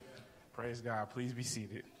Praise God. Please be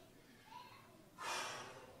seated.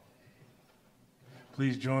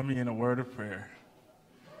 Please join me in a word of prayer.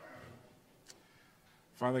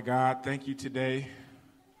 Father God, thank you today,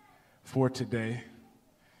 for the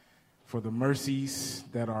mercies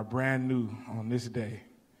that are brand new on this day,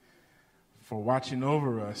 for watching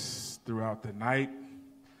over us throughout the night,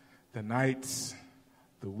 the nights,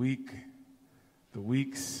 the week, the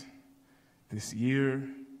weeks, this year,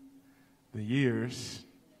 the years.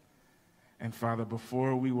 And Father,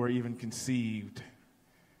 before we were even conceived,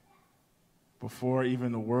 before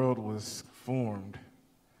even the world was formed,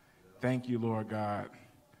 thank you, Lord God,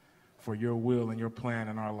 for your will and your plan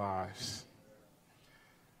in our lives.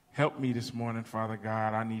 Help me this morning, Father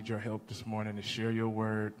God. I need your help this morning to share your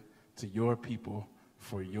word to your people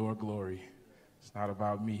for your glory. It's not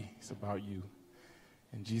about me, it's about you.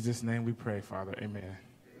 In Jesus' name we pray, Father. Amen. Amen.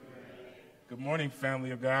 Good morning, family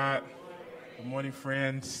of God. Good morning,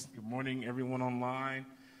 friends. Good morning, everyone online.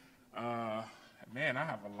 Man, I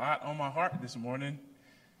have a lot on my heart this morning,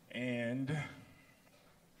 and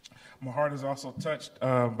my heart is also touched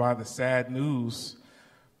by the sad news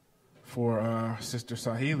for Sister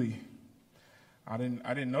Sahili. I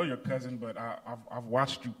didn't know your cousin, but I've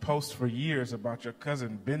watched you post for years about your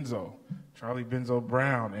cousin Benzo, Charlie Benzo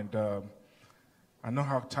Brown, and I know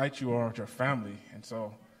how tight you are with your family, and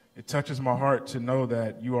so it touches my heart to know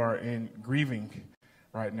that you are in grieving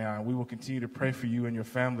right now, and we will continue to pray for you and your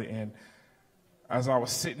family. And as I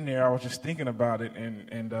was sitting there, I was just thinking about it,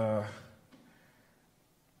 and I'm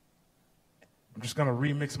just going to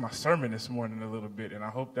remix my sermon this morning a little bit, and I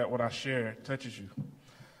hope that what I share touches you.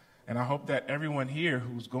 And I hope that everyone here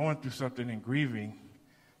who's going through something and grieving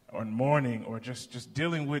or mourning or just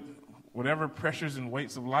dealing with whatever pressures and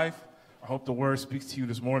weights of life, I hope the word speaks to you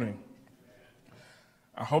this morning.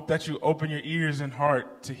 I hope that you open your ears and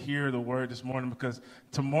heart to hear the word this morning, because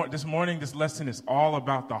this morning, this lesson is all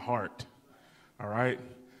about the heart. All right?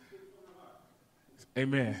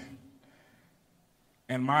 Amen.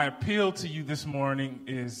 And my appeal to you this morning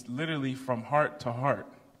is literally from heart to heart.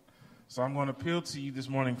 So I'm going to appeal to you this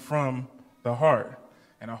morning from the heart.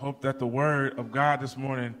 And I hope that the word of God this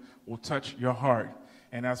morning will touch your heart.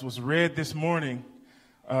 And as was read this morning,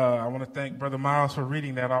 I want to thank Brother Miles for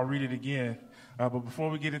reading that. I'll read it again. But before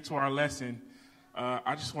we get into our lesson,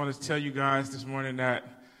 I just want to tell you guys this morning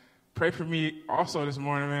that pray for me also this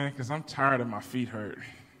morning, man, because I'm tired and my feet hurt.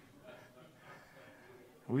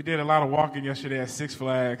 We did a lot of walking yesterday at Six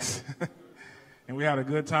Flags, and we had a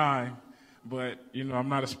good time. But, I'm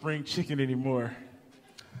not a spring chicken anymore.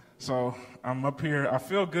 So I'm up here. I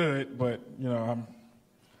feel good, but,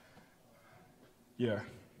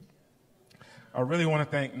 I really want to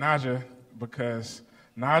thank Naja, because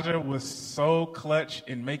Naja was so clutch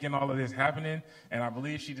in making all of this happening, and I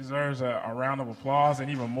believe she deserves a round of applause and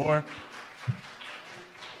even more.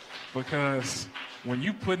 Because when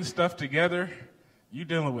you putting stuff together, you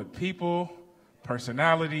dealing with people,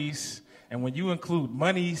 personalities, and when you include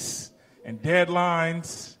monies and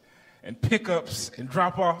deadlines and pickups and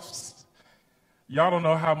drop-offs, y'all don't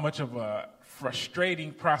know how much of a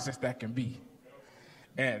frustrating process that can be.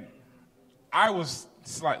 And I was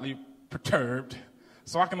slightly perturbed,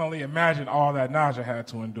 so I can only imagine all that Naja had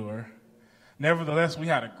to endure. Nevertheless, we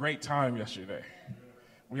had a great time yesterday.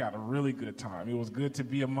 We had a really good time. It was good to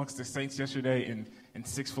be amongst the saints yesterday in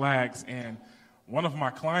Six Flags, and one of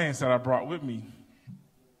my clients that I brought with me.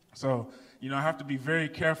 So, I have to be very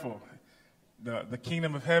careful. The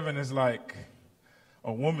kingdom of heaven is like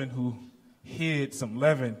a woman who hid some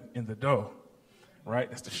leaven in the dough, right?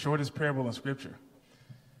 That's the shortest parable in Scripture.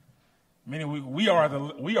 Meaning we are the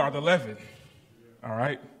leaven, all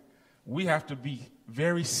right? We have to be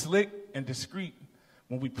very slick and discreet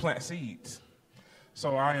when we plant seeds.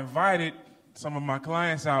 So I invited some of my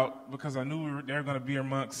clients out because I knew they were going to be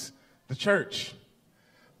amongst the church.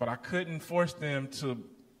 But I couldn't force them to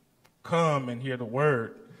come and hear the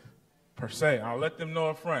word per se. I'll let them know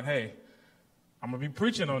up front, hey, I'm going to be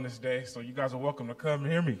preaching on this day, so you guys are welcome to come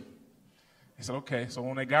and hear me. They said, okay. So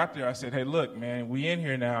when they got there, I said, hey, look, man, we in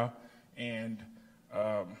here now. And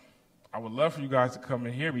I would love for you guys to come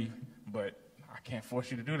and hear me, but I can't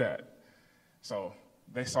force you to do that. So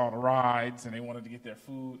they saw the rides, and they wanted to get their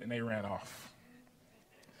food, and they ran off.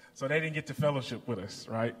 So they didn't get to fellowship with us,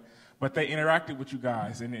 right? But they interacted with you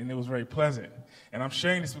guys, and it was very pleasant. And I'm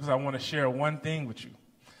sharing this because I want to share one thing with you.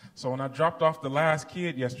 So when I dropped off the last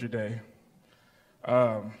kid yesterday,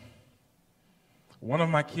 one of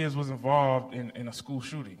my kids was involved in a school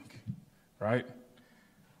shooting, right?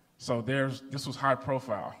 So this was high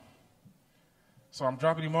profile. So I'm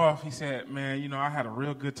dropping him off. He said, man, I had a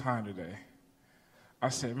real good time today. I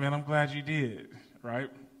said, man, I'm glad you did, right?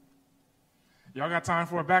 Y'all got time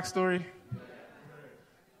for a backstory?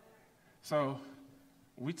 So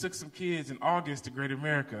we took some kids in August to Great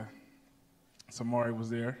America. Samari was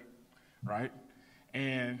there, right?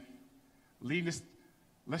 And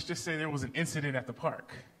let's just say there was an incident at the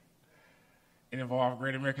park. It involved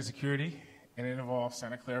Great American Security, and it involved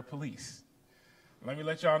Santa Clara Police. Let me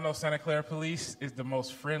let y'all know Santa Clara Police is the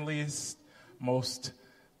most friendliest, most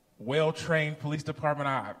well-trained police department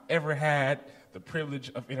I've ever had the privilege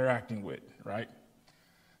of interacting with, right?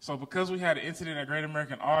 So because we had an incident at Great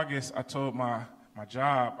American in August, I told my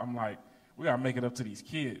job, I'm like, we got to make it up to these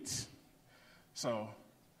kids. So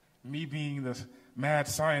me being the mad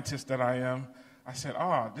scientist that I am, I said,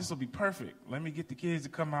 this will be perfect. Let me get the kids to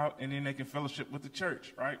come out, and then they can fellowship with the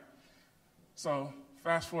church, right? So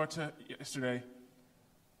fast forward to yesterday,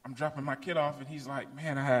 I'm dropping my kid off, and he's like,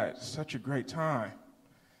 man, I had such a great time.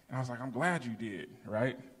 And I was like, I'm glad you did,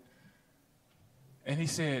 right? And he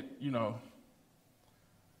said,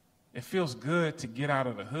 it feels good to get out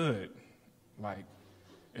of the hood. Like,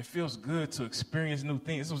 it feels good to experience new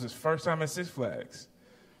things. This was his first time at Six Flags.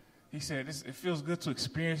 He said, it feels good to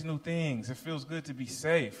experience new things. It feels good to be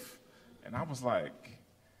safe. And I was like,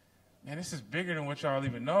 man, this is bigger than what y'all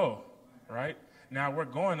even know, right? Now we're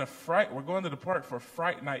going to the park for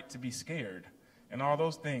Fright Night to be scared and all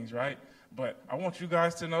those things, right? But I want you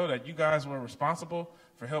guys to know that you guys were responsible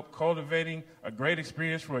for help cultivating a great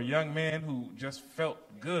experience for a young man who just felt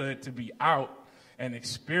good to be out and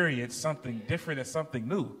experience something different and something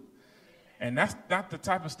new. And that's not the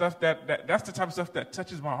type of stuff that's the type of stuff that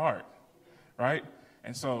touches my heart, right?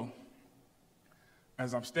 And so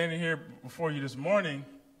as I'm standing here before you this morning,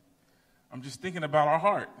 I'm just thinking about our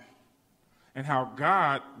heart and how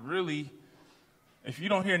God really, if you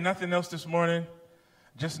don't hear nothing else this morning,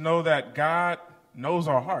 just know that God knows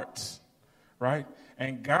our hearts, right?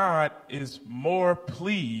 And God is more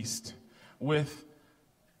pleased with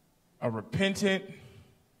a repentant,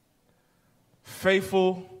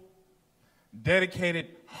 faithful, dedicated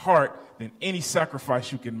heart than any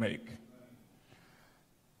sacrifice you can make.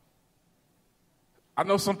 I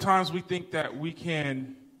know sometimes we think that we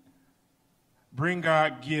can bring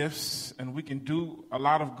God gifts and we can do a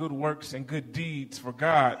lot of good works and good deeds for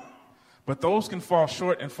God, but those can fall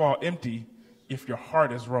short and fall empty if your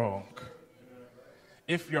heart is wrong.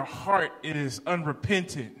 If your heart is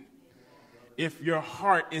unrepentant, if your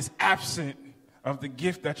heart is absent of the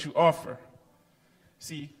gift that you offer.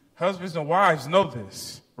 See, husbands and wives know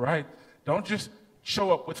this, right? Don't just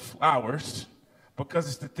show up with flowers because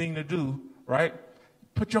it's the thing to do, right?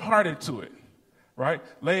 Put your heart into it, right?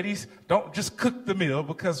 Ladies, don't just cook the meal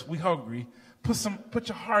because we hungry. Put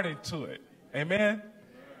your heart into it. Amen?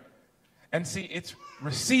 And see, it's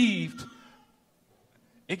received.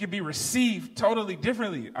 It can be received totally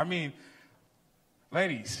differently. I mean,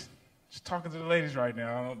 ladies, just talking to the ladies right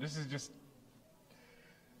now. This is just,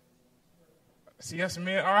 see us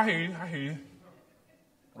men, I hear you,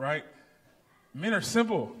 right? Men are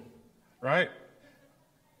simple, right?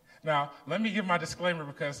 Now, let me give my disclaimer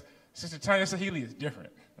because Sister Tanya Sahili is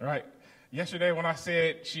different, right? Yesterday when I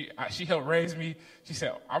said she helped raise me, she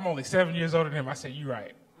said, I'm only 7 years older than him. I said, you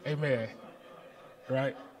right. Amen.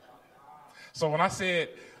 Right? So when I said,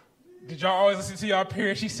 did y'all always listen to y'all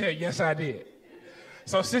parents? She said, yes, I did.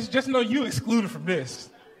 So sis, just know you excluded from this,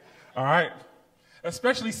 all right?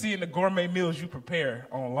 Especially seeing the gourmet meals you prepare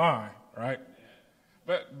online, right?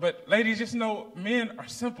 But ladies, just know men are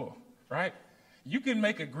simple, right? You can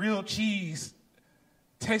make a grilled cheese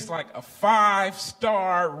taste like a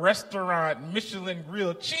 5-star restaurant Michelin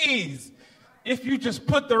grilled cheese if you just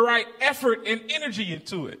put the right effort and energy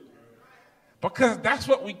into it. Because that's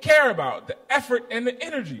what we care about, the effort and the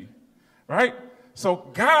energy, right? So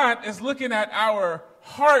God is looking at our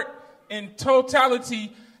heart in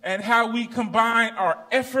totality and how we combine our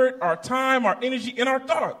effort, our time, our energy, and our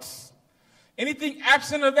thoughts. Anything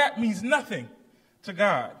absent of that means nothing to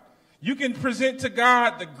God. You can present to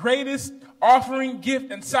God the greatest offering,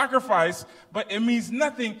 gift, and sacrifice, but it means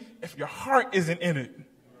nothing if your heart isn't in it.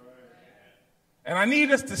 And I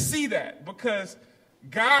need us to see that because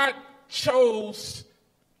God chose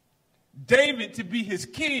David to be his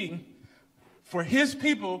king for his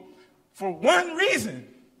people for one reason.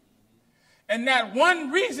 And that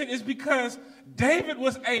one reason is because David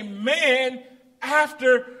was a man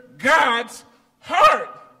after God's heart.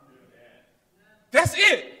 That's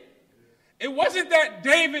it. It wasn't that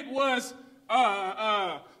David was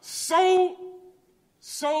so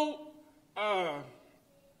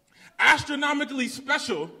astronomically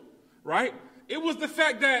special, right? It was the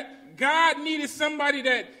fact that God needed somebody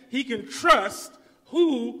that he can trust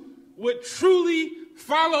who would truly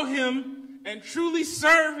follow him and truly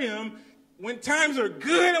serve him when times are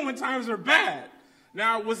good and when times are bad.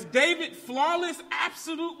 Now, was David flawless?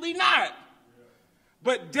 Absolutely not.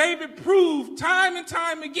 But David proved time and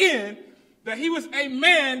time again that he was a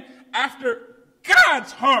man after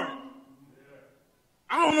God's heart.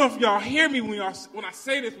 I don't know if y'all hear me when I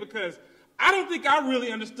say this, because I don't think I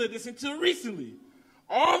really understood this until recently.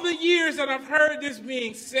 All the years that I've heard this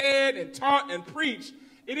being said and taught and preached,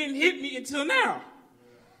 it didn't hit me until now.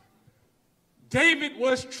 David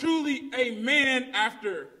was truly a man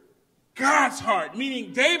after God's heart,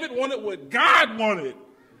 meaning David wanted what God wanted.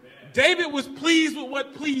 David was pleased with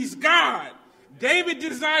what pleased God. David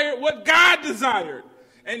desired what God desired.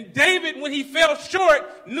 And David, when he fell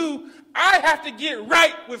short, knew, I have to get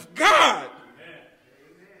right with God.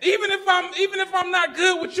 Even if I'm not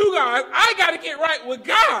good with you guys, I got to get right with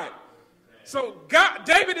God. So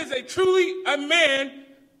David is truly a man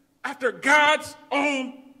after God's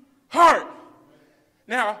own heart.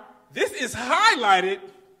 Now, this is highlighted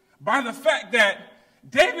by the fact that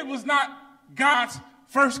David was not God's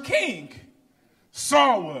first king.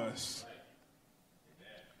 Saul was.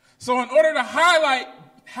 So in order to highlight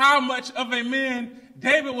how much of a man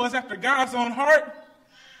David was after God's own heart,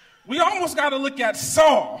 we almost got to look at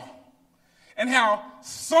Saul and how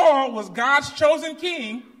Saul was God's chosen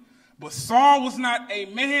king, but Saul was not a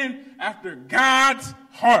man after God's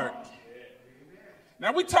heart.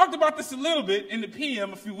 Now, we talked about this a little bit in the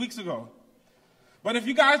PM a few weeks ago. But if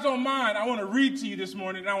you guys don't mind, I want to read to you this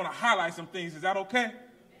morning, and I want to highlight some things. Is that okay?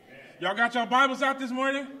 Y'all got your Bibles out this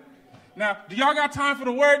morning? Now, do y'all got time for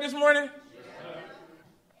the word this morning?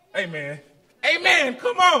 Amen. Amen.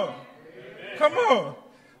 Come on. Amen. Come on.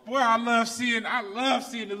 Boy, I love seeing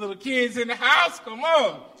the little kids in the house. Come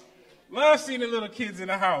on. Love seeing the little kids in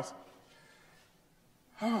the house.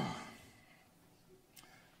 Oh.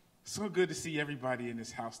 So good to see everybody in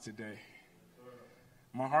this house today.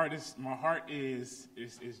 My heart is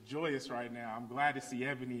joyous right now. I'm glad to see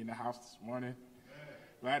Ebony in the house this morning.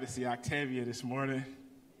 Glad to see Octavia this morning.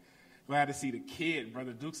 Glad to see the kid,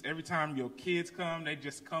 Brother Dukes. Every time your kids come, they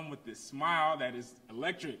just come with this smile that is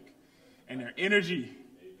electric, and their energy.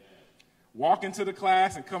 Walking to the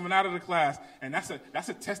class and coming out of the class, and that's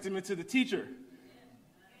a testament to the teacher.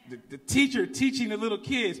 The teacher teaching the little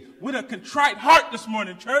kids with a contrite heart this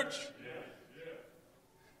morning, church.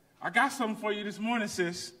 I got something for you this morning,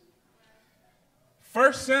 sis.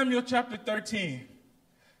 1 Samuel chapter 13.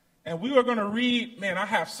 And we are going to read, man, I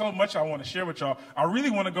have so much I want to share with y'all. I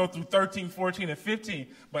really want to go through 13, 14, and 15,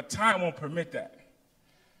 but time won't permit that.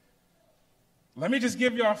 Let me just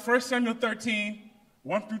give y'all 1 Samuel 13,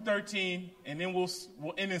 1 through 13, and then we'll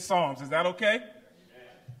end in Psalms. Is that okay?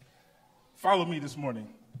 Follow me this morning.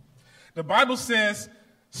 The Bible says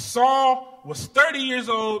Saul was 30 years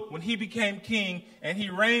old when he became king, and he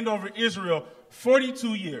reigned over Israel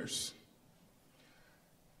 42 years.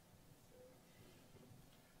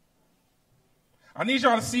 I need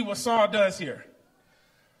y'all to see what Saul does here.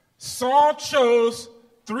 Saul chose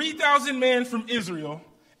 3,000 men from Israel,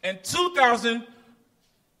 and 2,000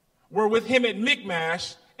 were with him at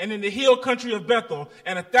Michmash and in the hill country of Bethel,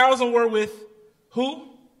 and 1,000 were with who?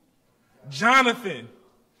 Jonathan.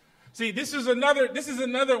 See, this is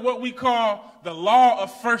another what we call the law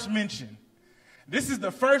of first mention. This is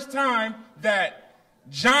the first time that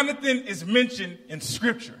Jonathan is mentioned in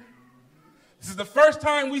Scripture. This is the first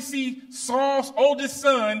time we see Saul's oldest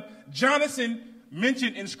son, Jonathan,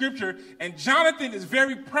 mentioned in Scripture, and Jonathan is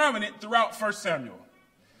very prominent throughout 1 Samuel.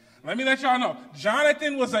 Let me let y'all know,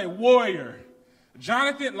 Jonathan was a warrior.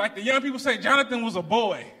 Jonathan, like the young people say, Jonathan was a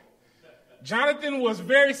boy. Jonathan was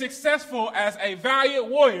very successful as a valiant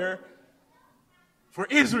warrior for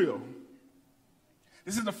Israel.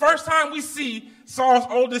 This is the first time we see Saul's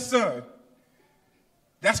oldest son.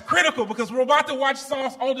 That's critical because we're about to watch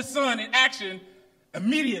Saul's oldest son in action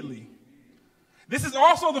immediately. This is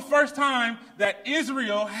also the first time that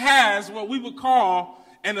Israel has what we would call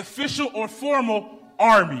an official or formal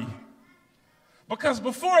army. Because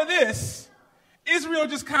before this, Israel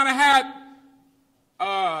just kind of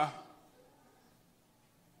had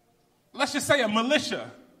let's just say a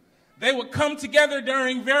militia. They would come together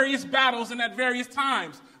during various battles and at various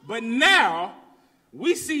times. But now,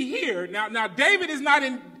 we see here, now David is not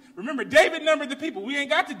in, remember, David numbered the people. We ain't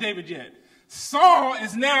got to David yet. Saul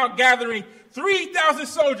is now gathering 3,000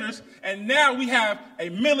 soldiers, and now we have a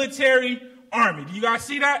military army. Do you guys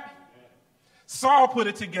see that? Saul put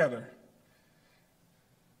it together.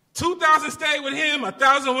 2,000 stayed with him,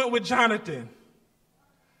 1,000 went with Jonathan.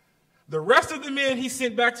 The rest of the men he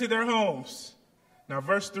sent back to their homes. Now,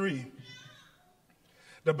 verse 3.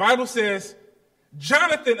 The Bible says,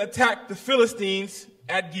 Jonathan attacked the Philistines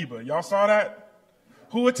at Geba. Y'all saw that?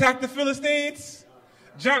 Who attacked the Philistines?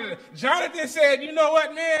 Jonathan said, you know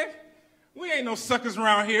what, man? We ain't no suckers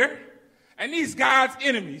around here. And these God's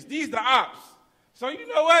enemies, these the ops. So you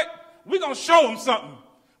know what? We're going to show them something.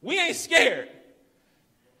 We ain't scared.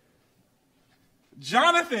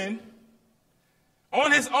 Jonathan,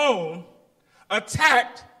 on his own,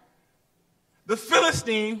 attacked the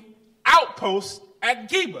Philistine outpost at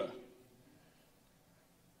Geba.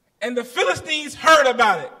 And the Philistines heard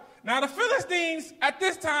about it. Now, the Philistines, at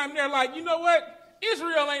this time, they're like, you know what?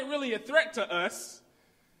 Israel ain't really a threat to us.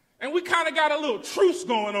 And we kind of got a little truce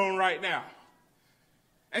going on right now.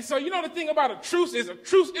 And so, you know, the thing about a truce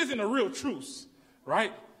isn't a real truce,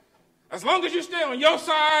 right? As long as you stay on your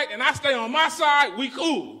side and I stay on my side, we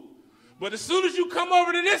cool. But as soon as you come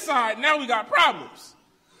over to this side, now we got problems.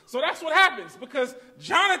 So that's what happens, because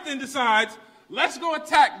Jonathan decides, let's go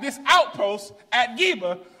attack this outpost at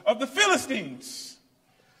Geba of the Philistines.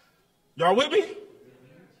 Y'all with me?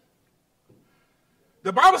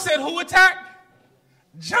 The Bible said who attacked?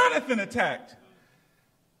 Jonathan attacked.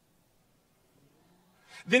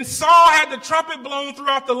 Then Saul had the trumpet blown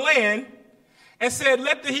throughout the land and said,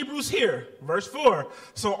 let the Hebrews hear. Verse 4.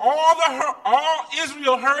 So all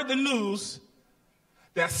Israel heard the news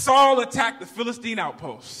that Saul attacked the Philistine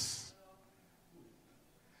outposts.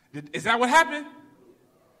 Is that what happened?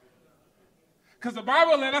 Because the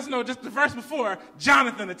Bible let us know just the verse before,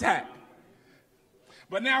 Jonathan attacked.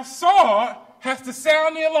 But now Saul has to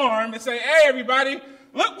sound the alarm and say, hey, everybody,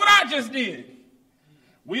 look what I just did.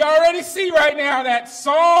 We already see right now that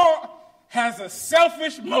Saul has a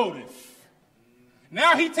selfish motive.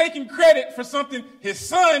 Now he's taking credit for something his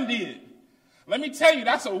son did. Let me tell you,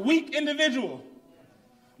 that's a weak individual.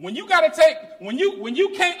 When you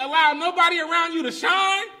can't allow nobody around you to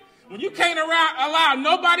shine, when you can't allow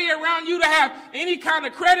nobody around you to have any kind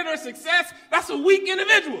of credit or success, that's a weak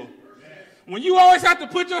individual. When you always have to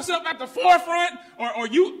put yourself at the forefront, or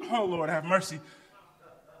you, oh Lord have mercy,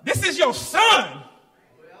 this is your son.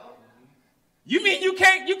 You mean you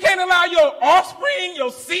can't allow your offspring,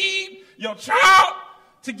 your seed, your child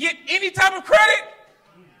to get any type of credit?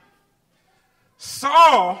 So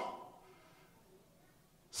all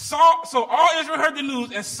Israel heard the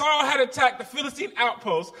news, and Saul had attacked the Philistine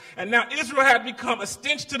outpost, and now Israel had become a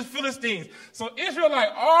stench to the Philistines. So Israel like,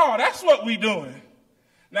 oh, that's what we doing.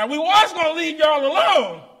 Now, we was going to leave y'all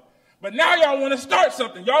alone, but now y'all want to start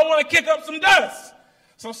something. Y'all want to kick up some dust.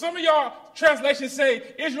 So some of y'all translations say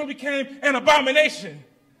Israel became an abomination.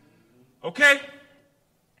 Okay?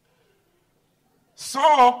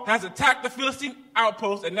 Saul has attacked the Philistine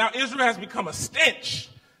outpost, and now Israel has become a stench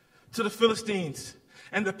to the Philistines.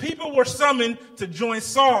 And the people were summoned to join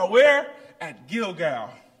Saul. Where? At Gilgal.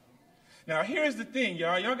 Now, here's the thing,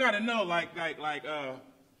 y'all. Y'all got to know,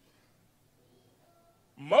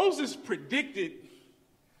 Moses predicted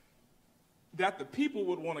that the people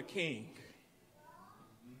would want a king.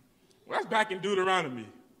 Well, that's back in Deuteronomy.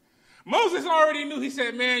 Moses already knew. He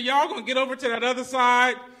said, man, y'all going to get over to that other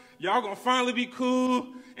side. Y'all going to finally be cool.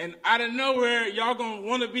 And out of nowhere, y'all going to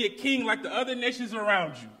want to be a king like the other nations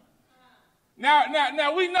around you.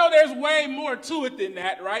 Now we know there's way more to it than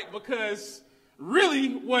that, right? Because really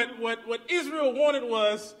what Israel wanted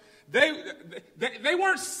was they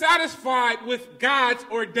weren't satisfied with God's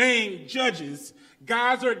ordained judges,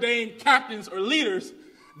 God's ordained captains or leaders.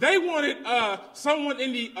 They wanted someone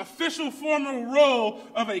in the official formal role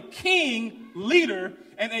of a king leader,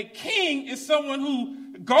 and a king is someone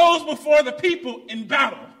who goes before the people in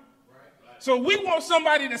battle. So we want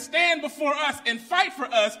somebody to stand before us and fight for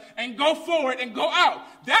us and go forward and go out.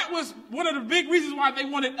 That was one of the big reasons why they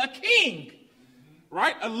wanted a king,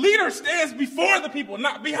 right? A leader stands before the people,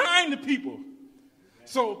 not behind the people.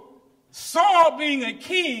 So Saul being a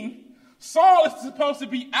king, Saul is supposed to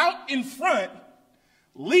be out in front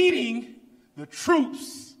leading the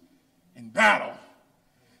troops in battle.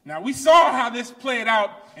 Now, we saw how this played out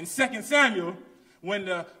in 2 Samuel when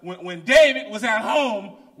David was at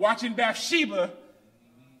home watching Bathsheba.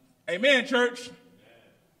 Amen, church.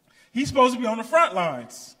 He's supposed to be on the front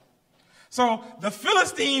lines. So the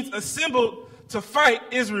Philistines assembled to fight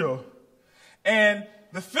Israel. And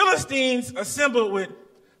the Philistines assembled with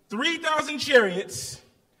 3,000 chariots,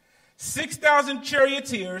 6,000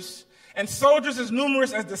 charioteers, and soldiers as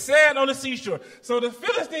numerous as the sand on the seashore. So the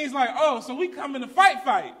Philistines like, oh, so we coming to fight,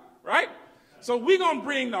 right? So we going to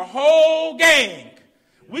bring the whole gang.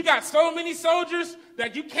 We got so many soldiers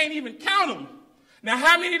that you can't even count them. Now,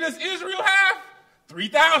 how many does Israel have?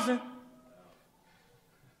 3,000.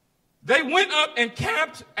 They went up and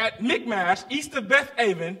camped at Michmash, east of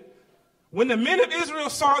Beth-aven, when the men of Israel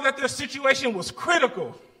saw that their situation was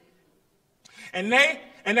critical. And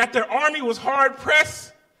and that their army was hard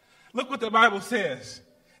pressed, look what the Bible says.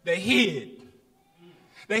 They hid.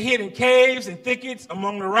 They hid in caves and thickets,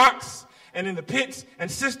 among the rocks, and in the pits and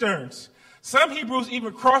cisterns. Some Hebrews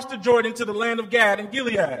even crossed the Jordan to the land of Gad and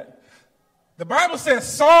Gilead. The Bible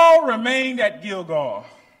says Saul remained at Gilgal.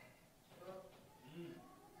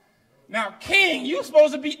 Now, king, you're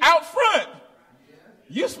supposed to be out front.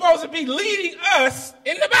 You're supposed to be leading us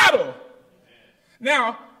in the battle.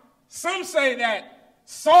 Now, some say that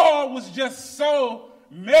Saul was just so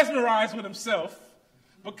mesmerized with himself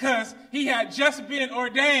because he had just been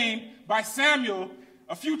ordained by Samuel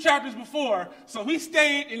a few chapters before. So he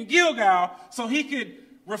stayed in Gilgal so he could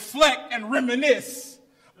reflect and reminisce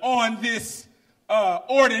on this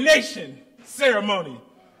ordination ceremony,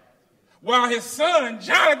 while his son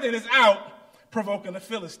Jonathan is out provoking the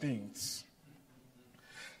Philistines.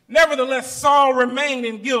 Nevertheless, Saul remained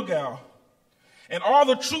in Gilgal, and all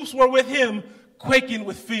the troops were with him, quaking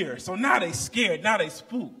with fear. So now they scared, now they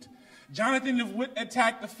spooked. Jonathan would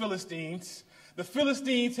attack the Philistines. The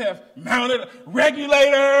Philistines have mounted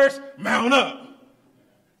regulators, mount up.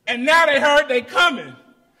 And now they heard they coming.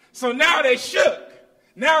 So now they shook.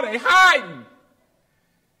 Now they hiding.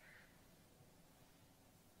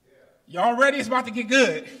 Y'all ready? It's about to get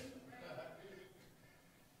good.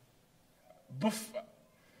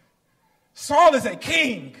 Saul is a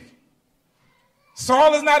king.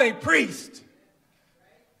 Saul is not a priest.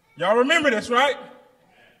 Y'all remember this, right?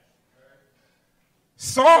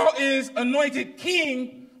 Saul is anointed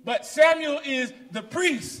king, but Samuel is the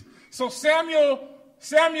priest. So Samuel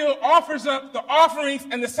offers up the offerings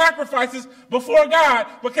and the sacrifices before God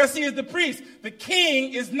because he is the priest. The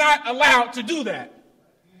king is not allowed to do that.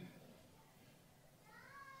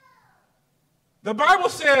 The Bible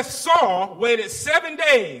says Saul waited 7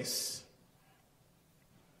 days,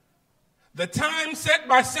 the time set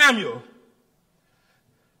by Samuel.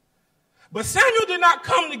 But Samuel did not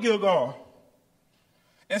come to Gilgal,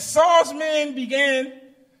 and Saul's men began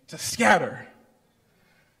to scatter.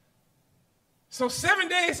 So 7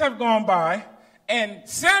 days have gone by, and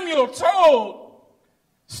Samuel told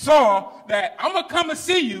Saul that I'm going to come and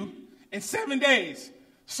see you in 7 days.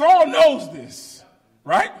 Saul knows this,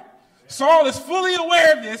 right? Saul is fully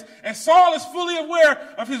aware of this, and Saul is fully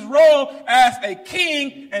aware of his role as a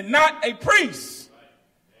king and not a priest.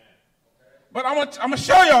 But I'm going to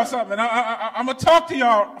show y'all something. I'm going to talk to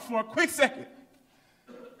y'all for a quick second.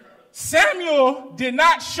 Samuel did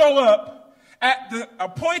not show up at the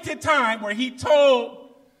appointed time where he told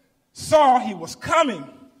Saul he was coming.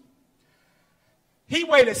 He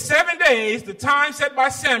waited 7 days, the time set by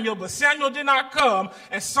Samuel, but Samuel did not come,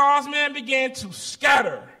 and Saul's men began to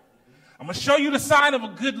scatter. I'm going to show you the sign of a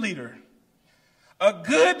good leader. A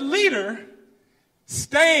good leader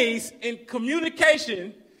stays in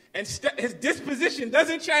communication, and his disposition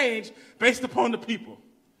doesn't change based upon the people.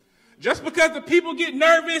 Just because the people get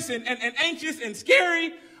nervous and anxious and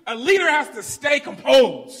scary, a leader has to stay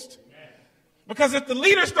composed. Because if the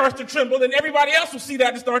leader starts to tremble, then everybody else will see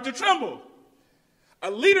that and start to tremble.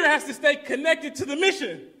 A leader has to stay connected to the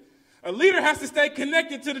mission. A leader has to stay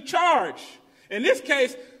connected to the charge. In this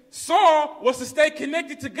case, Saul was to stay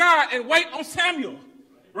connected to God and wait on Samuel,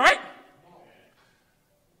 right?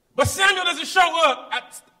 But Samuel doesn't show up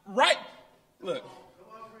right. Look,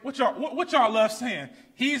 what y'all love saying?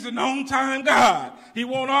 He's an on-time God. He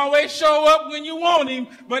won't always show up when you want him,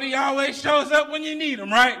 but he always shows up when you need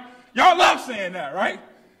him, right? Y'all love saying that, right?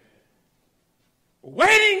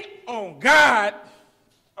 Waiting on God,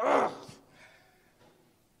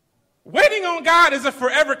 waiting on God is a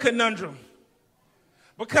forever conundrum.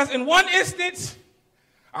 Because in one instance,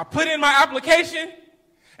 I put in my application,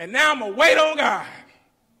 and now I'm going to wait on God.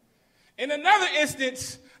 In another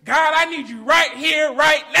instance, God, I need you right here,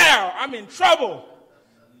 right now. I'm in trouble.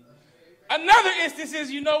 Another instance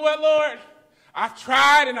is, you know what, Lord? I've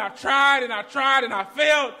tried and I've tried and I've tried and I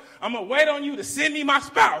failed. I'm going to wait on you to send me my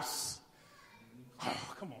spouse.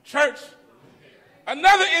 Oh, come on, church.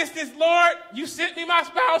 Another instance, Lord, you sent me my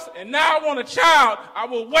spouse, and now I want a child. I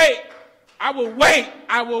will wait. I will wait.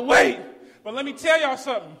 I will wait. But let me tell y'all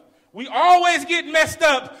something. We always get messed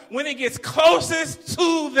up when it gets closest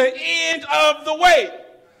to the end of the wait.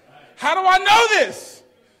 How do I know this?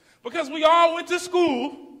 Because we all went to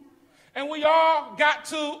school, and we all got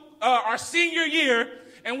to our senior year,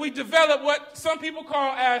 and we developed what some people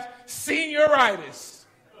call as senioritis.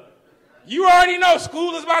 You already know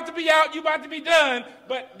school is about to be out, you about to be done,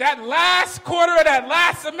 but that last quarter of that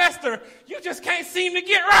last semester, you just can't seem to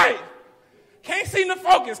get right. Can't seem to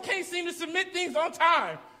focus, can't seem to submit things on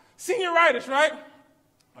time. Senioritis, right?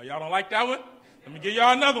 Oh, y'all don't like that one? Let me give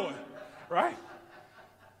y'all another one, right?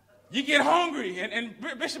 You get hungry, and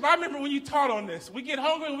Bishop, I remember when you taught on this. We get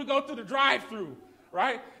hungry when we go through the drive-thru,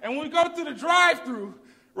 right? And when we go through the drive-thru,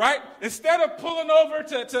 right, instead of pulling over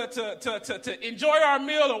to enjoy our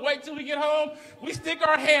meal or wait till we get home, we stick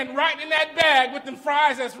our hand right in that bag with them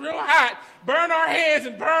fries that's real hot, burn our hands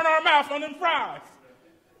and burn our mouth on them fries,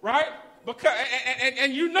 right? Because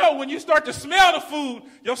and you know when you start to smell the food,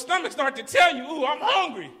 your stomach starts to tell you, ooh, I'm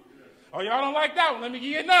hungry. Oh, y'all don't like that one? Let me give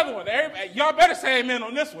you another one. Y'all better say amen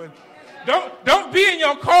on this one. Don't be in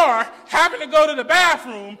your car having to go to the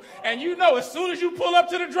bathroom, and you know as soon as you pull up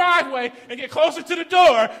to the driveway and get closer to the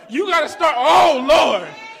door, you got to start, oh, Lord.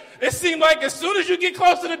 It seems like as soon as you get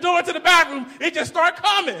close to the door to the bathroom, it just start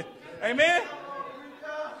coming. Amen?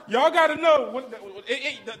 Y'all got to know,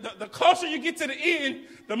 the closer you get to the end,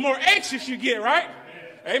 the more anxious you get, right?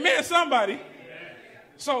 Amen, somebody.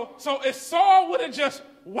 So if Saul would have just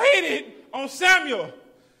waited on Samuel,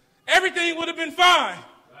 everything would have been fine.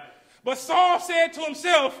 But Saul said to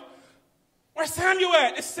himself, where's Samuel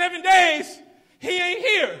at? It's 7 days. He ain't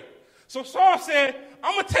here. So Saul said,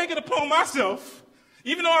 I'm going to take it upon myself,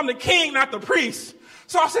 even though I'm the king, not the priest.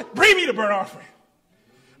 Saul said, bring me the burnt offering.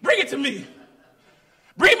 Bring it to me.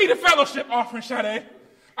 Bring me the fellowship offering, Sade.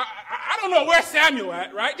 I don't know where Samuel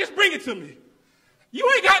at, right? Just bring it to me.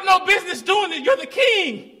 You ain't got no business doing it. You're the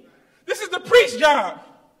king. This is the priest's job.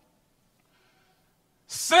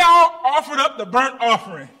 Saul offered up the burnt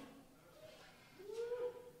offering.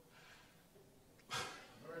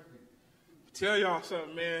 Tell y'all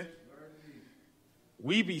something, man.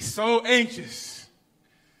 We be so anxious,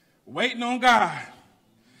 waiting on God,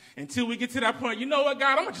 until we get to that point. You know what,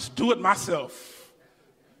 God? I'm going to just do it myself.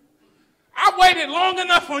 I waited long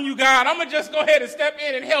enough on you, God. I'm going to just go ahead and step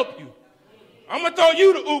in and help you. I'm going to throw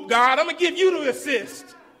you the oop, God. I'm going to give you the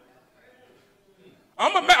assist.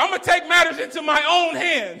 I'm going to take matters into my own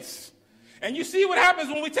hands. And you see what happens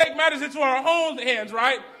when we take matters into our own hands,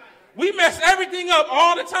 right? We mess everything up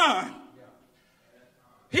all the time.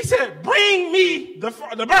 He said, bring me the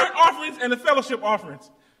burnt offerings and the fellowship offerings.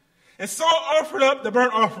 And Saul offered up the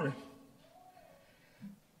burnt offering.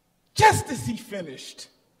 Just as he finished.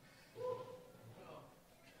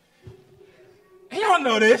 And y'all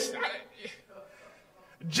know this.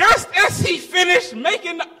 Just as he finished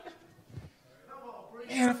making the...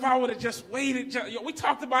 Man, if I would have just waited. We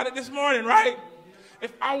talked about it this morning, right?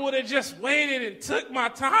 If I would have just waited and took my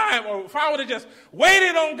time, or if I would have just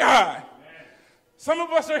waited on God. Some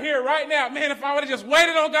of us are here right now. Man, if I would have just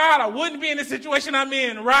waited on God, I wouldn't be in the situation I'm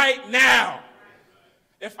in right now.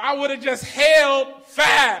 If I would have just held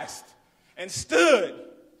fast and stood.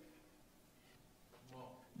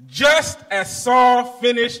 Just as Saul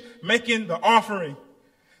finished making the offering,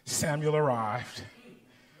 Samuel arrived.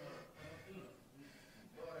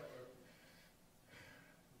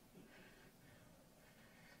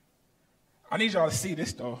 I need y'all to see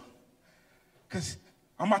this, though, because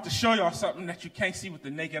I'm about to show y'all something that you can't see with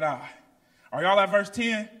the naked eye. Are y'all at verse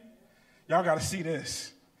 10? Y'all got to see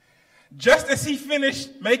this. Just as he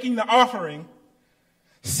finished making the offering,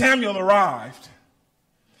 Samuel arrived.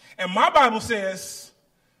 And my Bible says,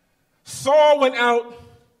 Saul went out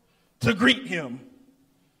to greet him.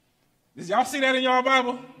 Does y'all see that in y'all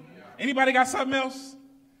Bible? Anybody got something else?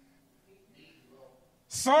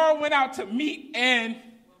 Saul went out to meet and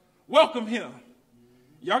welcome him.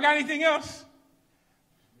 Y'all got anything else?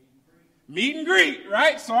 Meet and greet,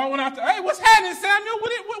 right? Saul went out to, hey, what's happening, Samuel?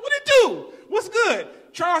 What it do? What's good?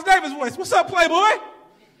 Charles Davis voice. What's up, Playboy?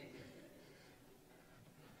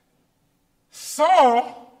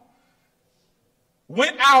 Saul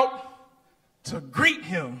went out to greet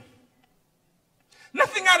him.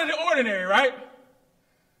 Nothing out of the ordinary, right?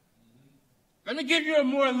 Let me give you a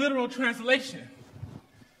more literal translation.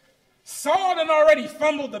 Saul done already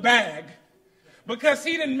fumbled the bag because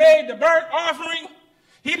he done made the burnt offering.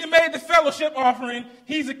 He done made the fellowship offering.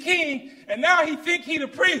 He's a king, and now he think he the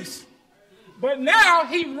priest. But now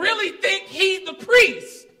he really think he's the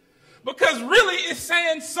priest because really it's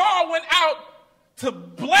saying Saul went out to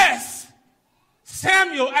bless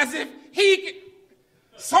Samuel as if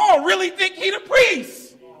Saul really think he the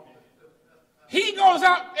priest. He goes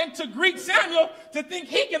out and to greet Samuel to think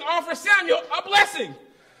he can offer Samuel a blessing.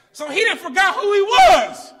 So he didn't forget who he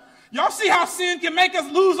was. Y'all see how sin can make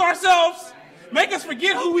us lose ourselves? Make us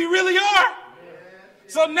forget who we really are?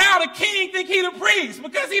 So now the king think he the priest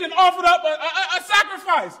because he done offered up a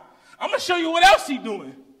sacrifice. I'm going to show you what else he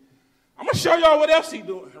doing. I'm going to show y'all what else he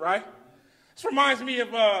doing, right? This reminds me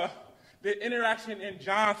of the interaction in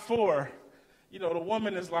John 4. You know, the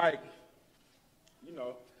woman is like, you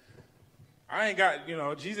know, I ain't got, you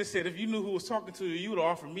know, Jesus said, if you knew who was talking to you, you would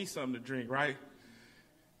offer me something to drink, right?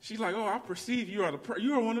 She's like, oh, I perceive you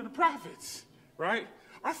are one of the prophets, right?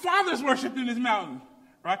 Our fathers worshiped in this mountain,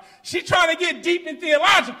 right? She's trying to get deep and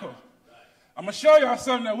theological. I'm going to show y'all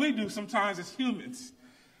something that we do sometimes as humans.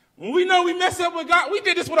 When we know we mess up with God, we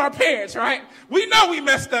did this with our parents, right? We know we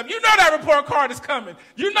messed up. You know that report card is coming.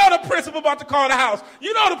 You know the principal about to call the house.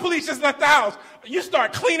 You know the police just left the house. You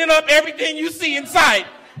start cleaning up everything you see in sight,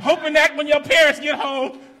 hoping that when your parents get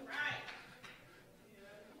home.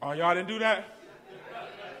 Oh, y'all didn't do that?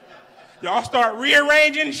 Y'all start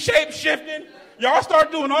rearranging, shape-shifting. Y'all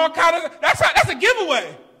start doing all kind of, that's a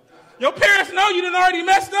giveaway. Your parents know you done already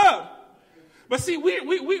messed up. But see,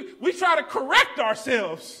 we try to correct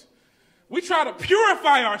ourselves. We try to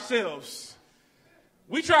purify ourselves.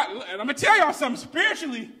 And I'm going to tell y'all something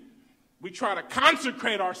spiritually. We try to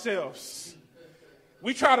consecrate ourselves.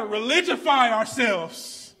 We try to religify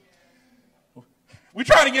ourselves. We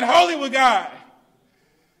try to get holy with God.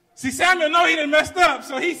 See, Samuel know he done messed up,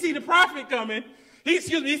 so he see the prophet coming. He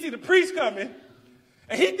see the priest coming.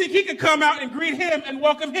 And he think he can come out and greet him and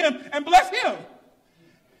welcome him and bless him.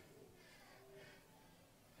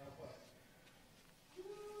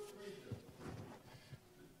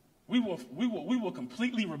 We will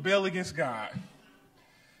completely rebel against God.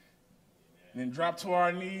 And then drop to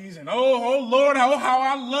our knees and, oh Lord, how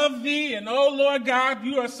I love thee. And oh Lord God,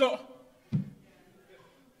 you are so...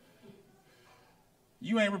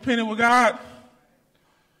 You ain't repenting with God.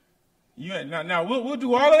 Now we'll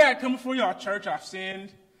do all of that coming for y'all. Church, I've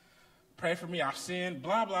sinned. Pray for me, I've sinned.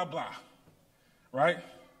 Blah, blah, blah. Right?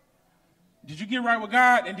 Did you get right with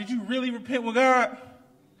God? And did you really repent with God?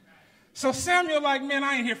 So Samuel like, man,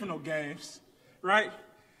 I ain't here for no games. Right?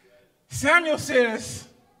 Samuel says,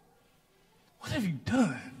 what have you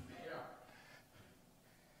done?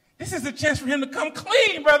 This is a chance for him to come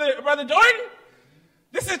clean, brother Jordan.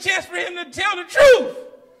 This is a chance for him to tell the truth.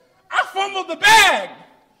 I fumbled the bag.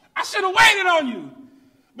 I should have waited on you.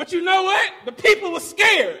 But you know what? The people were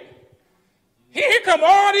scared. Here come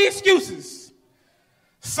all the excuses.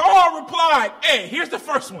 Saul replied, hey, here's the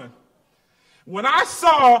first one. When I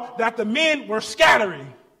saw that the men were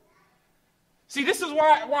scattering. See, this is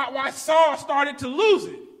why Saul started to lose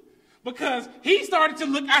it. Because he started to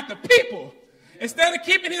look at the people. Instead of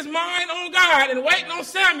keeping his mind on God and waiting on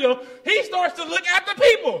Samuel, he starts to look at the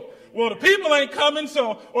people. Well, the people ain't coming,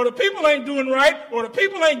 or the people ain't doing right, or the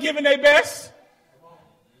people ain't giving their best.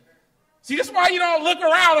 See, this is why you don't look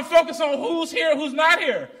around and focus on who's here, who's not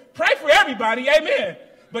here. Pray for everybody, amen.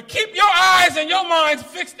 But keep your eyes and your minds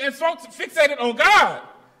fixated on God.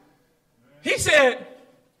 He said,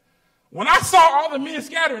 when I saw all the men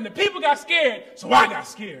scattering, the people got scared, so I got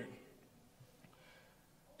scared.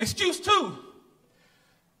 Excuse 2.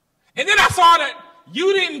 And then I saw that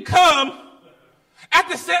you didn't come at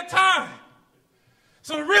the set time.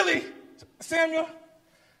 So really, Samuel,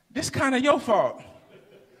 this kind of your fault.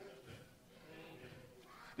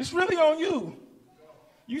 It's really on you.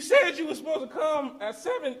 You said you were supposed to come at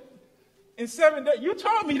 7 in 7 days. You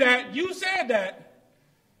told me that. You said that.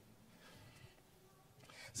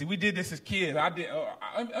 See, we did this as kids.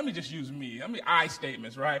 Let me just use me. I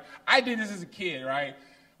statements, right? I did this as a kid, right?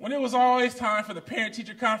 When it was always time for the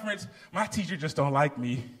parent-teacher conference, my teacher just don't like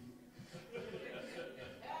me.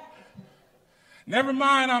 Never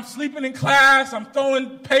mind, I'm sleeping in class, I'm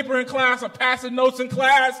throwing paper in class, I'm passing notes in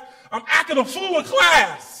class, I'm acting a fool in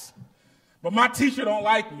class. But my teacher don't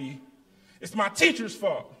like me. It's my teacher's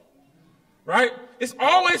fault, right? It's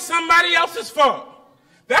always somebody else's fault.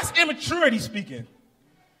 That's immaturity speaking.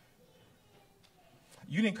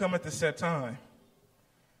 You didn't come at the set time.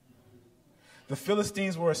 The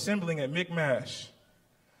Philistines were assembling at Michmash.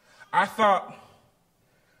 I thought,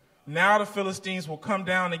 now the Philistines will come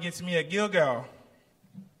down against me at Gilgal.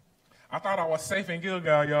 I thought I was safe in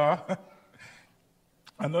Gilgal, y'all.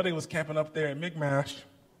 I know they was camping up there at Michmash.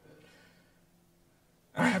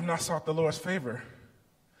 I have not sought the Lord's favor.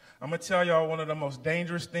 I'm going to tell y'all one of the most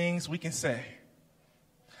dangerous things we can say.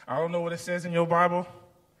 I don't know what it says in your Bible,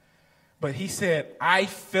 but he said, I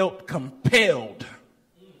felt compelled.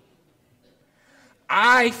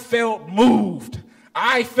 I felt moved.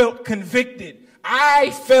 I felt convicted.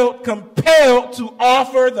 I felt compelled to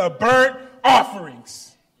offer the burnt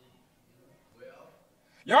offerings.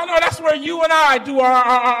 Y'all know that's where you and I do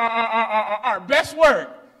our best work.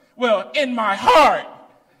 Well, in my heart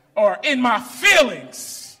or in my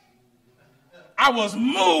feelings, I was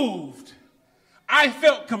moved. I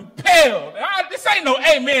felt compelled. This ain't no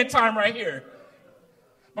amen time right here.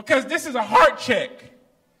 Because this is a heart check.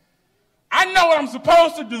 I know what I'm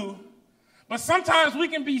supposed to do, but sometimes we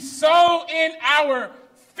can be so in our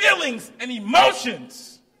feelings and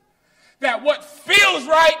emotions that what feels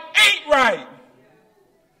right ain't right.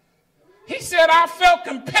 He said, I felt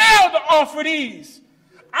compelled to offer these.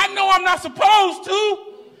 I know I'm not supposed to,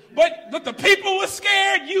 but the people were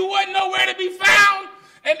scared. You wasn't nowhere to be found.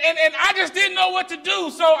 And I just didn't know what to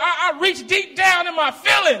do. So I reached deep down in my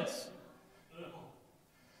feelings.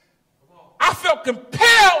 I felt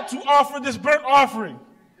compelled to offer this burnt offering.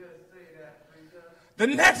 The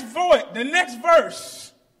next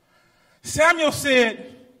verse, Samuel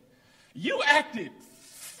said, you acted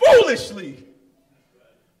foolishly.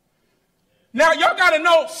 Now, y'all got to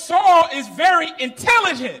know Saul is very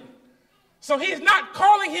intelligent. So he's not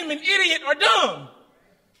calling him an idiot or dumb.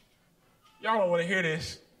 Y'all don't want to hear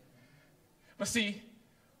this. But see,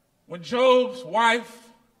 when Job's wife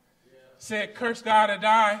said, curse God or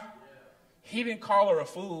die, he didn't call her a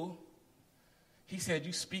fool. He said,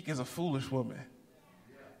 you speak as a foolish woman.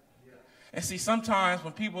 And see, sometimes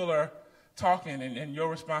when people are talking and your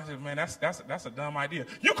response is, man, that's a dumb idea.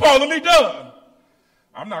 You calling me dumb.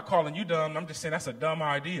 I'm not calling you dumb. I'm just saying that's a dumb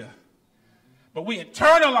idea. But we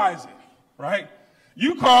internalize it, right?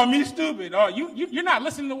 You call me stupid. Oh, you're not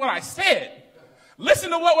listening to what I said. Listen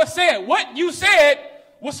to what was said. What you said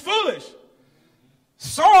was foolish.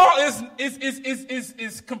 Saul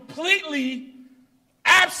is completely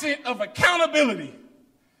absent of accountability.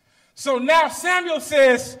 So now Samuel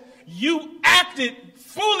says, you acted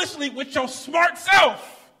foolishly with your smart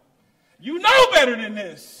self. You know better than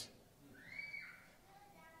this.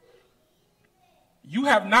 You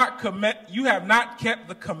have not kept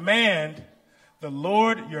the command the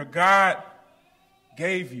Lord your God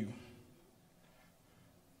gave you.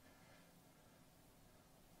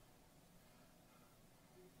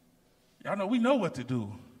 Y'all know we know what to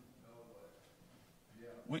do.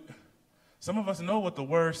 Some of us know what the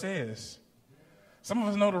word says. Some of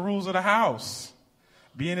us know the rules of the house.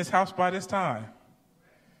 Be in this house by this time.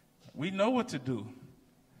 We know what to do,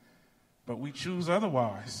 but we choose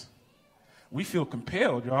otherwise. We feel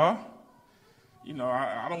compelled, y'all. You know,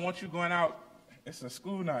 I don't want you going out. It's a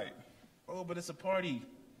school night. Oh, but it's a party.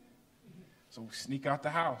 So we sneak out the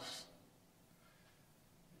house.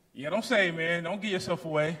 Yeah, don't say, man. Don't give yourself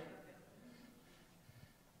away.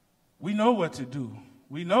 We know what to do.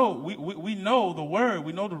 We know the word.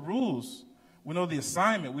 We know the rules. We know the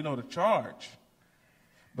assignment. We know the charge.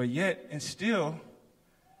 But yet, and still,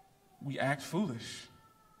 we act foolish.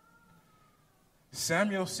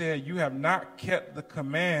 Samuel said, you have not kept the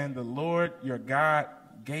command the Lord your God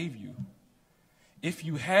gave you. If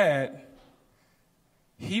you had,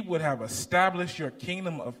 he would have established your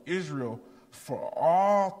kingdom of Israel for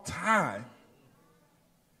all time.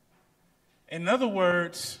 In other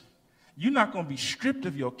words, you're not going to be stripped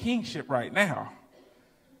of your kingship right now.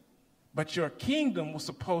 But your kingdom was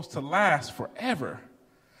supposed to last forever.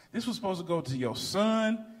 This was supposed to go to your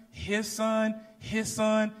son, his son, his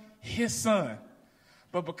son, his son.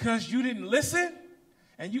 But because you didn't listen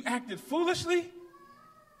and you acted foolishly,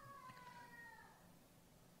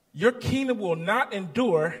 your kingdom will not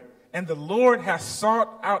endure, and the Lord has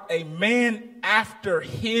sought out a man after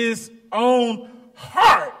his own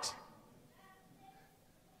heart.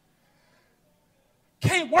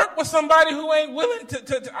 Can't work with somebody who ain't willing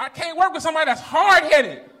I can't work with somebody that's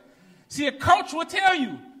hard-headed. See, a coach will tell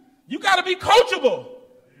you, you got to be coachable.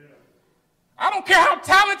 I don't care how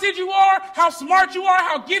talented you are, how smart you are,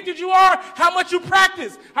 how gifted you are, how much you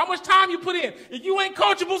practice, how much time you put in. If you ain't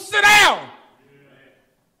coachable, sit down.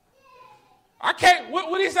 I can't,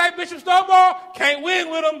 what did he say, Bishop Stovall? Can't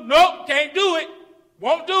win with him. Nope, can't do it.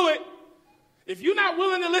 Won't do it. If you're not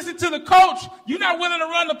willing to listen to the coach, you're not willing to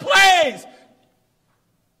run the plays,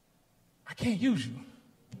 I can't use you.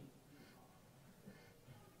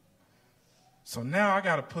 So now I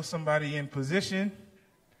got to put somebody in position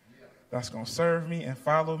that's going to serve me and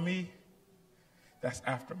follow me, that's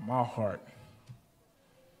after my heart.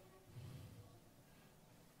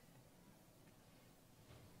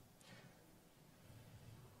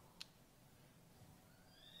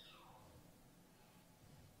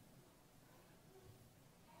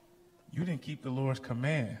 You didn't keep the Lord's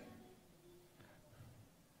command.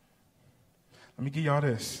 Let me give y'all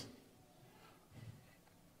this.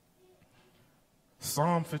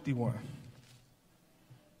 Psalm 51.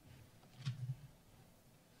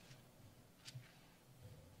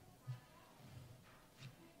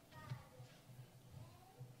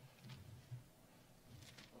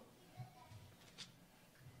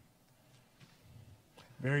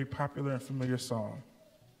 Very popular and familiar song.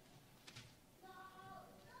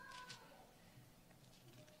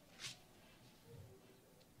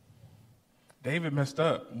 David messed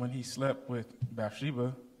up when he slept with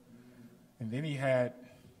Bathsheba, and then he had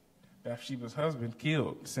Bathsheba's husband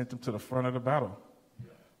killed, sent him to the front of the battle.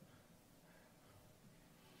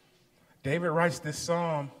 David writes this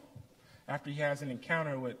psalm after he has an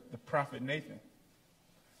encounter with the prophet Nathan,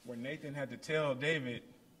 where Nathan had to tell David,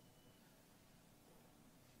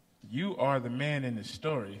 you are the man in this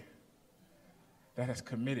story that has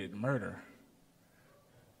committed murder.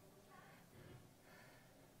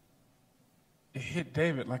 It hit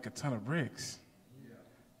David like a ton of bricks.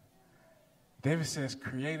 David says,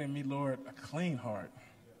 create in me, Lord, a clean heart.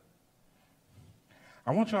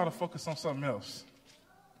 I want y'all to focus on something else.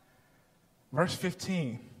 Verse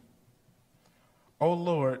 15. O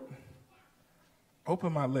Lord,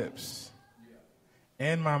 open my lips,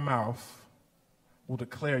 and my mouth will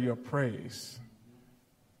declare your praise.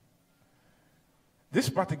 This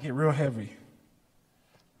is about to get real heavy.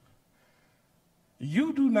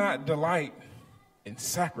 You do not delight in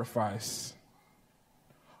sacrifice,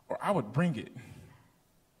 or I would bring it.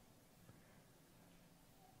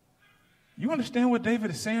 You understand what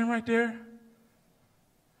David is saying right there?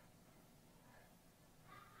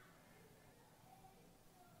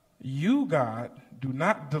 You, God, do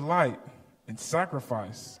not delight in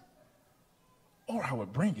sacrifice, or I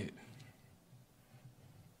would bring it.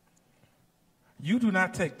 You do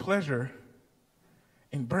not take pleasure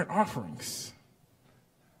in burnt offerings.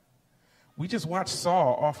 We just watched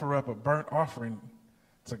Saul offer up a burnt offering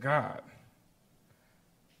to God.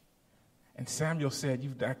 And Samuel said,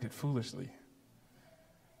 you've acted foolishly.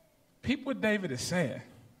 Peep what David is saying.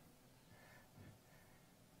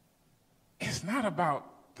 It's not about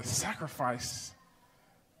the sacrifice,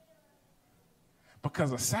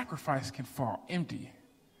 because a sacrifice can fall empty.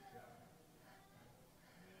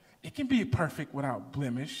 It can be perfect without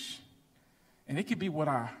blemish, and it can be what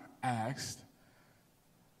I asked.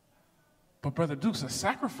 But Brother Dukes, a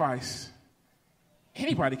sacrifice,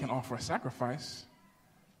 anybody can offer a sacrifice.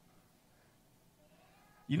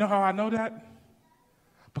 You know how I know that?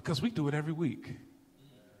 Because we do it every week.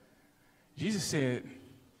 Jesus said,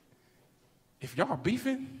 if y'all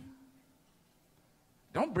beefing,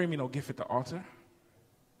 don't bring me no gift at the altar.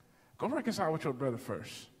 Go reconcile with your brother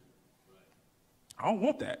first. I don't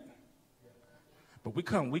want that. But we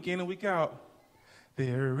come week in and week out.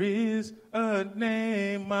 There is a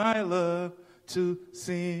name I love to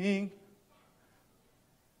sing.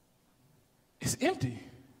 It's empty.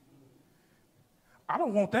 I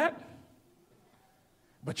don't want that.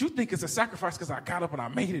 But you think it's a sacrifice because I got up and I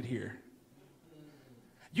made it here.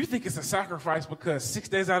 You think it's a sacrifice because 6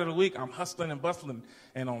 days out of the week I'm hustling and bustling,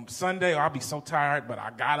 and on Sunday I'll be so tired, but I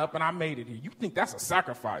got up and I made it here. You think that's a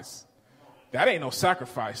sacrifice. That ain't no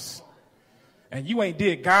sacrifice. And you ain't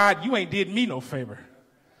did God, you ain't did me no favor.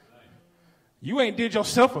 You ain't did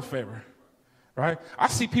yourself a favor, right? I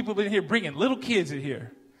see people in here bringing little kids in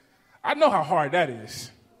here. I know how hard that is.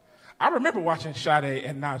 I remember watching Sade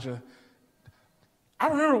and Naja. I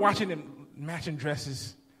remember watching them matching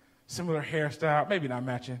dresses, similar hairstyle, maybe not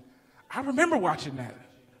matching. I remember watching that,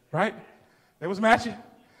 right? They was matching.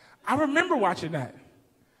 I remember watching that.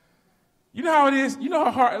 You know how it is? You know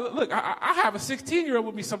how hard, look, I have a 16-year-old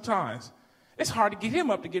with me sometimes. It's hard to get him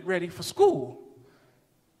up to get ready for school.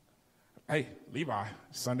 Hey, Levi,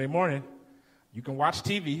 Sunday morning, you can watch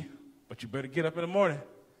TV, but you better get up in the morning.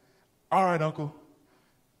 All right, Uncle.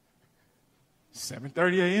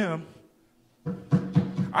 7:30 a.m.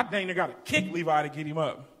 I dang near got to kick Levi to get him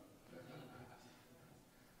up.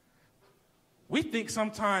 We think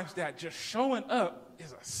sometimes that just showing up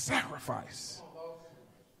is a sacrifice.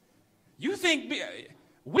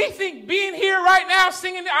 We think being here right now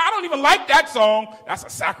singing, I don't even like that song, that's a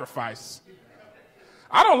sacrifice.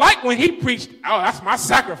 I don't like when he preached, oh, that's my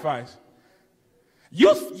sacrifice.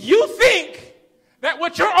 You think that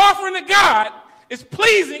what you're offering to God is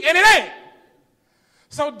pleasing, and it ain't.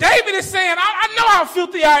 So David is saying, I know how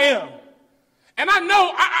filthy I am. And I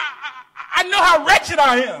know how wretched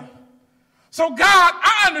I am. So God,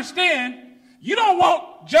 I understand you don't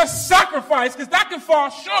want just sacrifice, because that can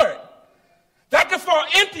fall short. That can fall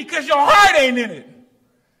empty because your heart ain't in it.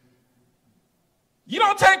 You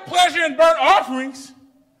don't take pleasure in burnt offerings.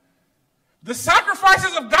 The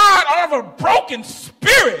sacrifices of God are of a broken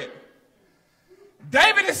spirit.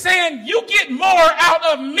 David is saying, you get more out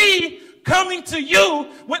of me coming to you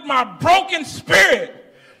with my broken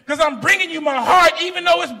spirit, because I'm bringing you my heart even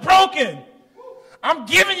though it's broken. I'm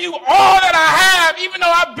giving you all that I have even though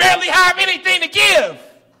I barely have anything to give.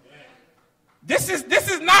 This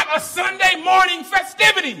is not a Sunday morning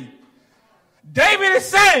festivity. David is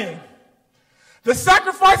saying the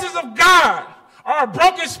sacrifices of God are a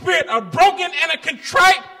broken spirit, a broken and a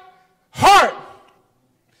contrite heart.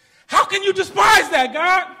 How can you despise that,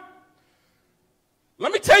 God?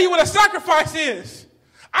 Let me tell you what a sacrifice is.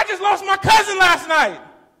 I just lost my cousin last night.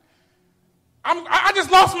 I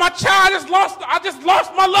just lost my child. I just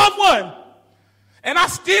lost my loved one. And I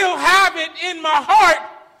still have it in my heart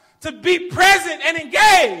to be present and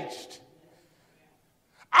engaged.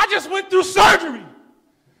 I just went through surgery.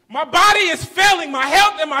 My body is failing. My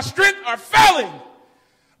health and my strength are failing.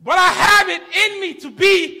 But I have it in me to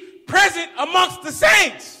be present amongst the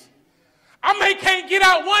saints. I can't get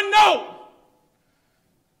out one note.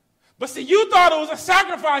 But see, you thought it was a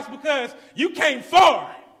sacrifice because you came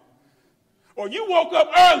far. Or you woke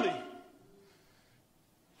up early.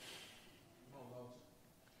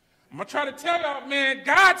 I'm going to try to tell y'all, man,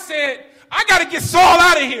 God said, I got to get Saul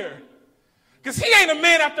out of here. Because he ain't a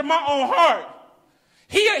man after my own heart.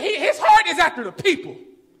 His heart is after the people.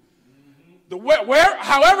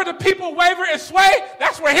 However the people waver and sway,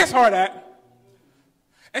 that's where his heart at.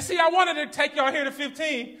 And see, I wanted to take y'all here to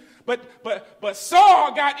 15, but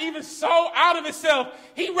Saul got even so out of himself,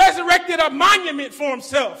 he resurrected a monument for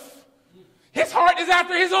himself. His heart is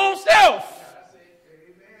after his own self.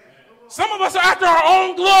 Some of us are after our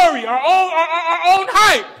own glory, our own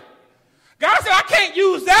hype. God said, I can't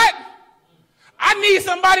use that. I need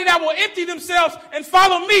somebody that will empty themselves and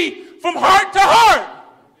follow me from heart to heart.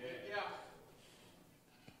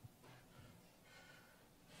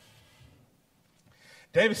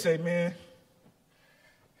 David said, man,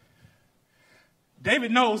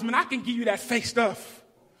 David knows, man, I can give you that fake stuff.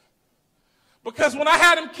 Because when I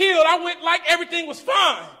had him killed, I went like everything was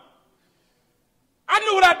fine. I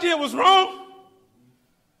knew what I did was wrong.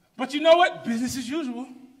 But you know what? Business as usual.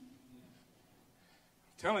 I'm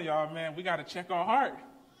telling y'all, man, we got to check our heart.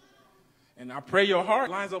 And I pray your heart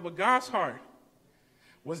lines up with God's heart.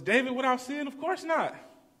 Was David without sin? Of course not.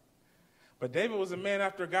 But David was a man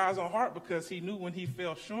after God's own heart because he knew when he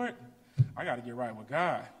fell short, I got to get right with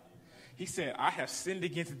God. He said, I have sinned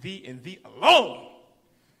against thee and thee alone.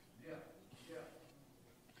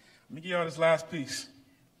 Let me give y'all this last piece.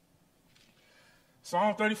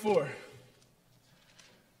 Psalm 34.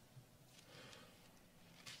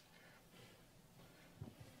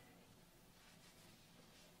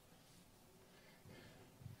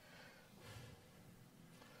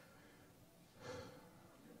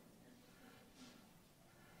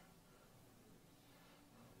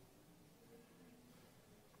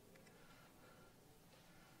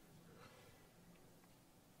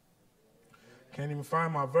 Can't even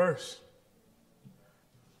find my verse.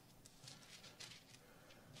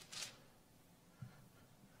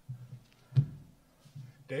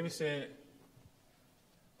 David said,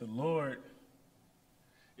 the Lord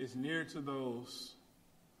is near to those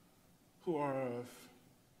who are of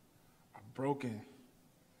a broken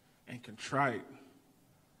and contrite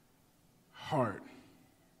heart.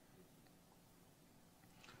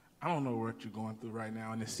 I don't know what you're going through right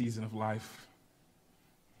now in this season of life.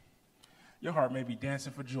 Your heart may be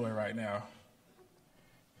dancing for joy right now.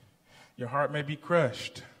 Your heart may be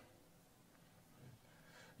crushed.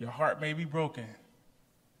 Your heart may be broken.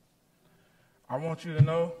 I want you to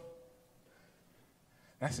know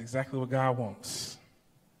that's exactly what God wants.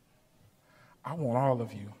 I want all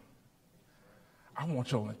of you. I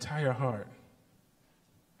want your entire heart.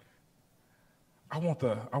 I want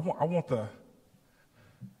the,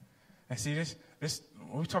 and see this,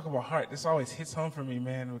 when we talk about heart, this always hits home for me,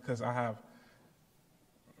 man, because I have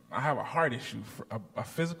a heart issue, a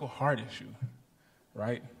physical heart issue,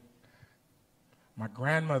 right? My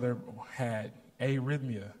grandmother had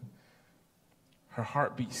arrhythmia. Her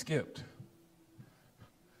heartbeat skipped.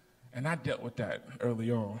 And I dealt with that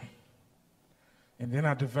early on. And then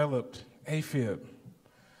I developed AFib,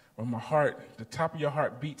 where my heart, the top of your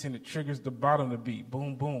heart beats and it triggers the bottom to beat.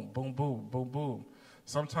 Boom, boom, boom, boom, boom, boom.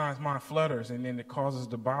 Sometimes mine flutters and then it causes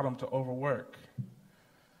the bottom to overwork.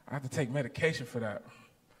 I have to take medication for that.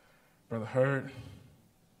 Brother Hurd,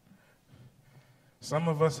 some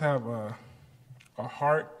of us have a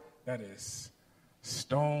heart that is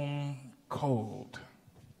stone cold.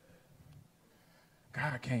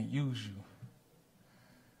 God can't use you.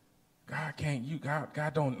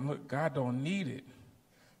 God don't need it.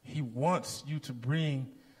 He wants you to bring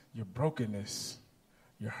your brokenness,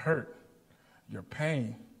 your hurt, your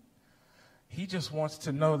pain. He just wants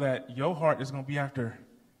to know that your heart is going to be after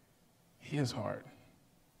his heart.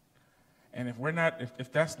 And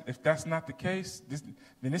if that's not the case,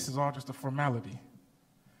 then this is all just a formality.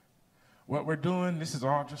 What we're doing, this is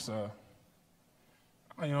all just I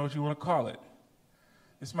don't know what you want to call it.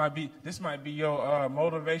 This might be your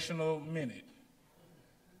motivational minute.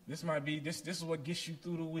 This is what gets you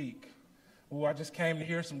through the week. Oh, I just came to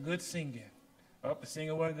hear some good singing. Oh, the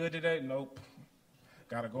singing wasn't good today? Nope.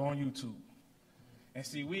 Gotta go on YouTube. And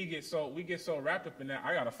see, we get so wrapped up in that.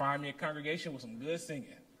 I gotta find me a congregation with some good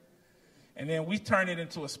singing. And then we turn it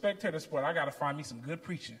into a spectator sport. I got to find me some good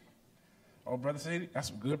preaching. Oh, Brother Sadie, that's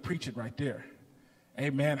some good preaching right there.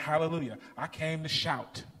 Amen. Hallelujah. I came to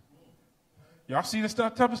shout. Y'all see the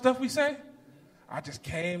type of stuff we say? I just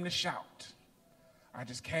came to shout. I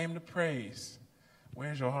just came to praise.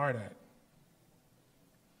 Where's your heart at?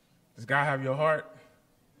 Does God have your heart?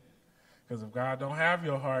 Because if God don't have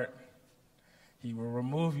your heart, he will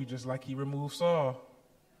remove you just like he removed Saul.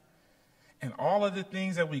 And all of the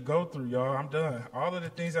things that we go through, y'all, I'm done. All of the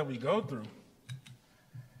things that we go through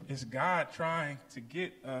is God trying to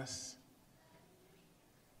get us,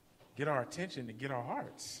 get our attention, to get our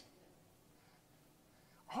hearts.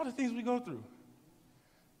 All the things we go through.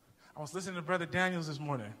 I was listening to Brother Daniels this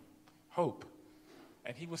morning, Hope,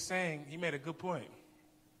 and he was saying, he made a good point.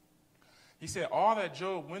 He said all that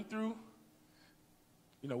Job went through,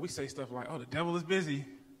 you know, we say stuff like, oh, the devil is busy.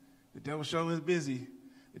 The devil show is busy.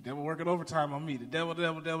 The devil working overtime on me. The devil,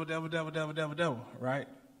 right?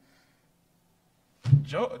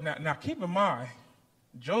 Job, now keep in mind,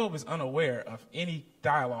 Job is unaware of any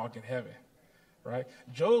dialogue in heaven, right?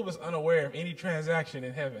 Job is unaware of any transaction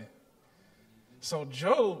in heaven. So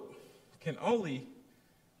Job can only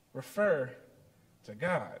refer to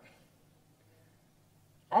God.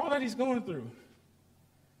 All that he's going through.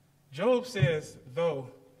 Job says, though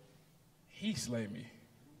he slay me.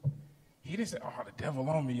 He didn't say, oh, the devil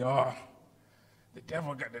on me, y'all. The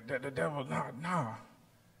devil got the devil, nah.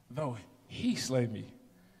 Though he slay me.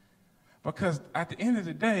 Because at the end of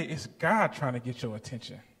the day, it's God trying to get your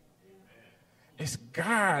attention. It's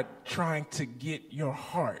God trying to get your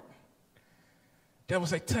heart. Devil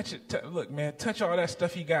say, touch it. Look, man, touch all that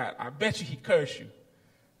stuff he got. I bet you he curse you,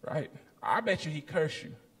 right? I bet you he curse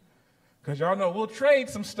you. Because y'all know we'll trade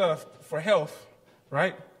some stuff for health,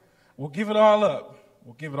 right? We'll give it all up.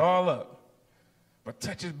 But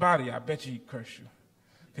touch his body, I bet you he curse you.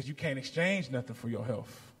 Because you can't exchange nothing for your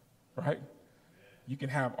health, right? You can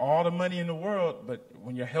have all the money in the world, but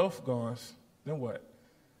when your health goes, then what?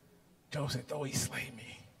 Job said, though he slay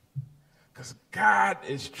me. Because God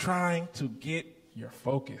is trying to get your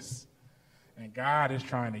focus. And God is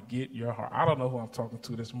trying to get your heart. I don't know who I'm talking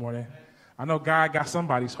to this morning. I know God got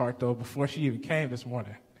somebody's heart, though, before she even came this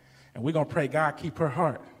morning. And we're going to pray God keep her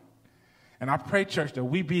heart. And I pray, church, that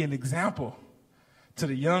we be an example to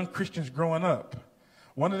the young Christians growing up.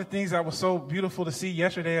 One of the things that was so beautiful to see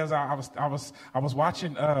yesterday as I was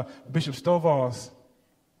watching Bishop Stovall's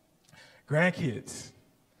grandkids,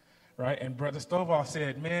 right? And Brother Stovall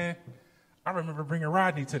said, man, I remember bringing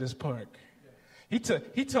Rodney to this park. He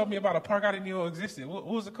told me about a park I didn't even know existed. What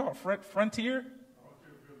was it called? Frontier?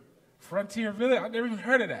 Frontier Village? I never even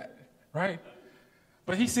heard of that, right?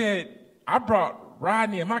 But he said, I brought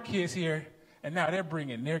Rodney and my kids here, and now they're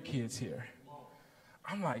bringing their kids here.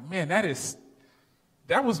 I'm like, man,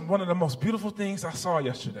 that was one of the most beautiful things I saw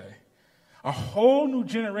yesterday. A whole new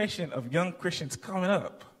generation of young Christians coming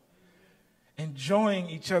up, enjoying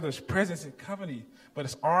each other's presence and company. But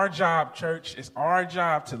it's our job, church, it's our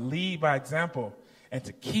job to lead by example and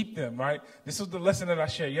to keep them, right? This was the lesson that I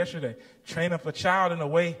shared yesterday. Train up a child in the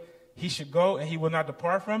way he should go, and he will not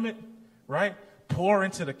depart from it, right? Pour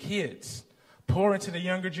into the kids. Pour into the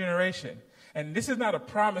younger generation. And this is not a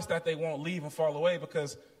promise that they won't leave and fall away,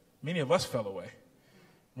 because many of us fell away.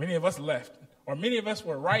 Many of us left. Or many of us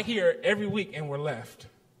were right here every week and were left.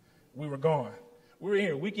 We were gone. We were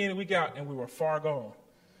here week in and week out, and we were far gone.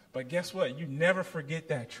 But guess what? You never forget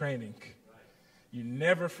that training. You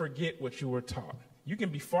never forget what you were taught. You can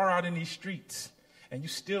be far out in these streets, and you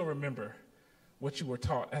still remember what you were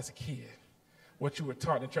taught as a kid, what you were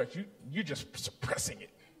taught in church. You're just suppressing it.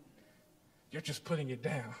 You're just putting it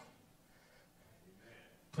down.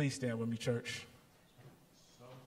 Please stand with me, church.